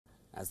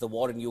As the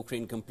war in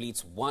Ukraine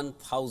completes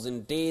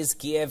 1,000 days,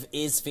 Kiev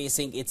is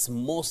facing its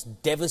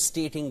most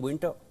devastating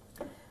winter.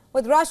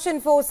 With Russian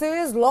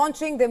forces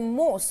launching their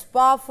most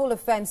powerful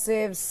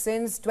offensive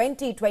since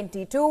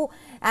 2022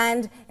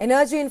 and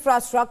energy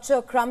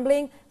infrastructure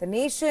crumbling, the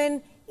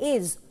nation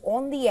is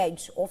on the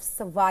edge of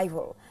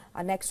survival.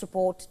 Our next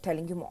report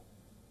telling you more.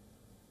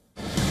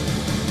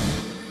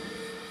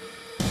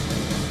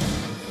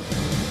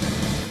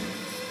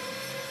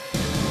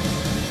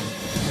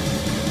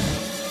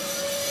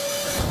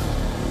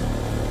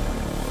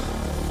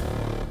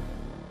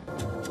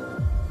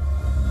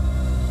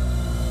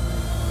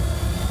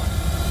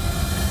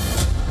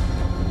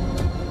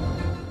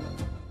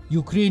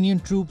 Ukrainian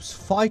troops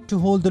fight to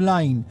hold the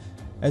line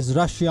as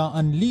Russia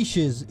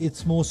unleashes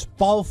its most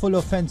powerful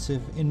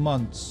offensive in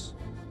months.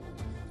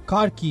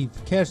 Kharkiv,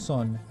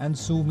 Kherson and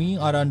Sumy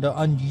are under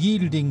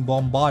unyielding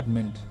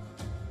bombardment.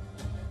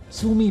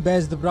 Sumy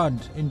bears the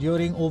brunt,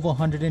 enduring over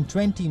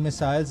 120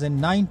 missiles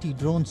and 90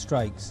 drone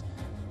strikes,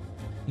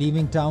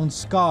 leaving towns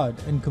scarred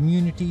and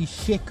communities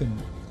shaken.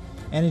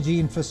 Energy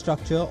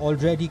infrastructure,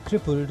 already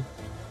crippled,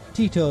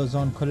 teeters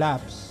on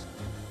collapse,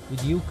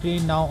 with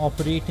Ukraine now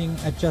operating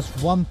at just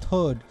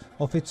 1/3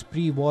 of its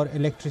pre-war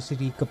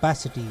electricity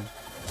capacity.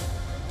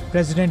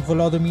 President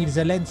Volodymyr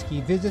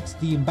Zelensky visits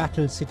the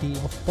embattled city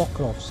of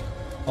Pokrovsk,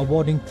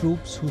 awarding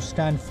troops who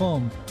stand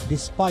firm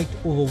despite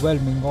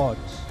overwhelming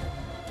odds.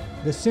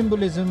 The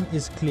symbolism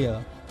is clear: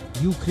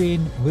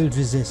 Ukraine will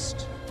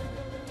resist.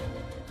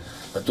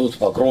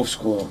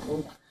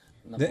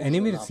 The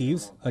enemy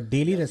receives a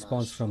daily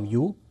response from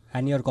you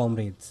and your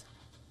comrades.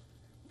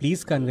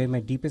 Please convey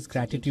my deepest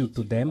gratitude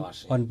to them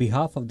on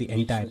behalf of the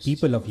entire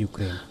people of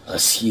Ukraine.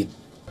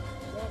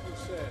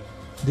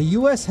 The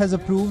US has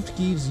approved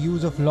Kyiv's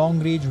use of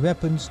long-range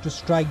weapons to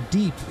strike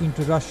deep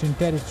into Russian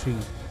territory,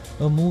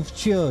 a move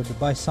cheered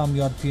by some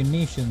European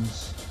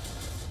nations.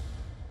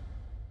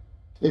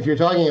 If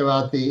you're talking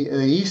about the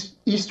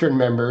eastern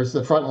members,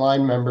 the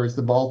frontline members,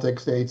 the Baltic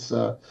states,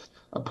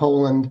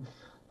 Poland,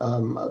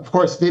 of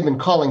course, they've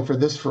been calling for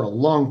this for a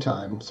long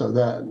time, so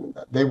that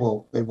they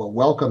will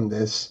welcome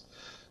this.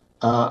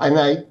 And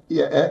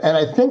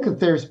I think that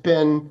there's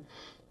been,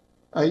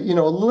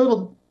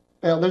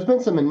 there's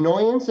been some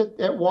annoyance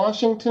at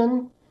Washington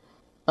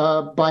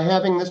by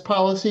having this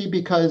policy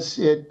because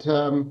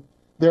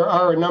there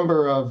are a number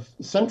of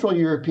Central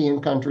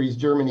European countries,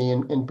 Germany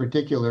in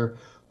particular,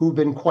 who've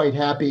been quite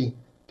happy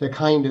to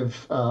kind of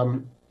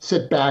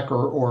sit back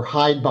or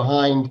hide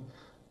behind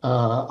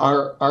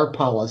our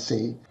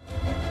policy.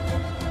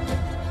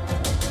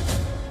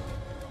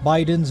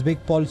 Biden's big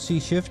policy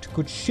shift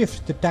could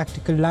shift the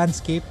tactical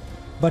landscape,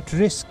 but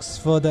risks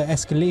further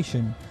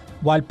escalation.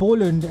 While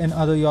Poland and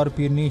other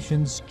European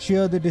nations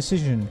cheer the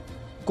decision,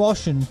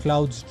 caution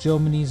clouds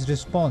Germany's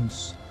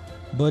response.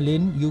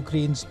 Berlin,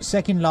 Ukraine's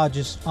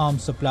second-largest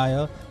arms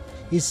supplier,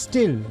 is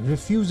still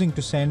refusing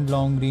to send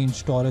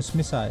long-range Taurus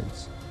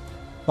missiles.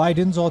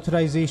 Biden's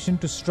authorization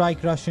to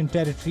strike Russian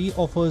territory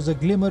offers a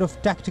glimmer of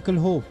tactical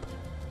hope.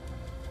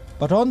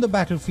 But on the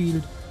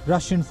battlefield,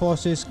 Russian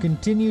forces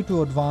continue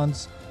to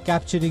advance,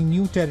 capturing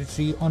new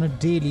territory on a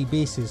daily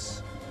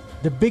basis.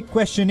 The big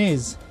question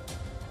is,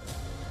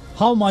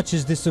 how much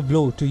is this a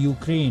blow to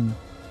Ukraine?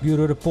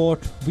 Bureau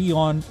Report,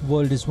 WION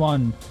World is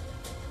One.